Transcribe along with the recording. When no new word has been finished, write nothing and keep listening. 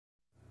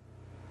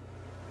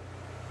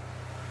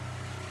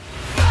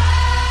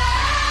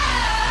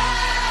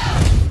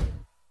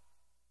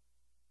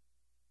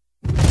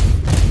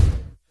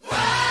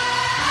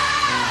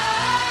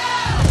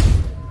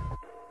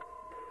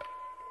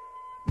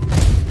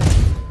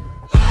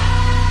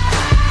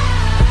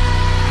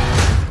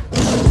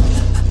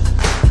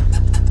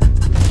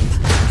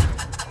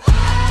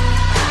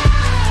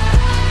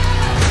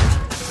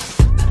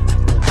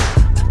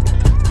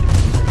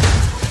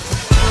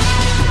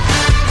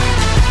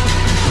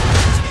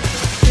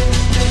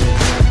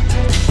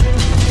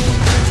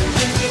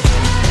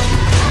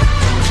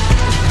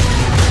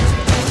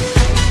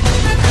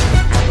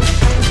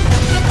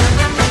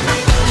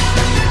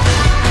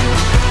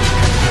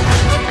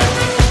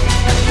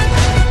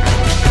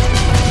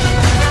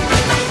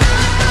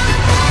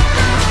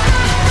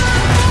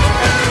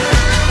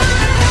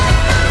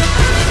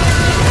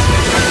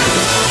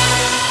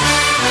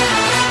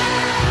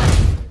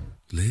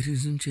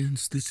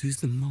guess this is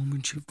the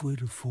moment you've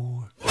waited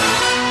for.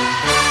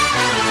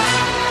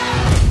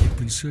 You've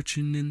been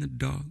searching in the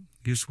dark,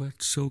 your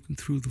sweat soaking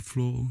through the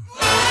floor.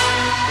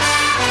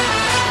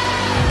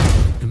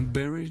 And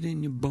buried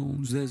in your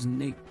bones, there's an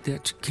ache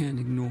that you can't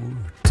ignore.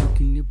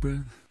 Taking your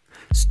breath,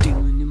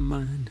 stealing your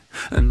mind,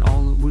 and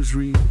all that was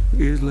real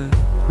is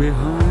left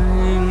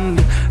behind.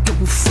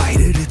 Don't fight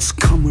it, it's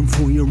coming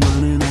for you,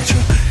 running at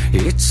you.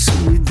 It's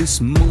only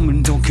this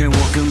moment, don't care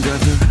what can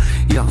gather.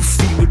 Your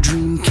fever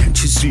dream, can't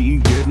you see,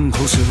 getting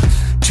closer.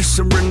 Just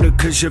surrender,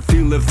 cause you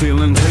feel the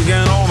feeling taking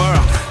over.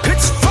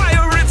 It's fire!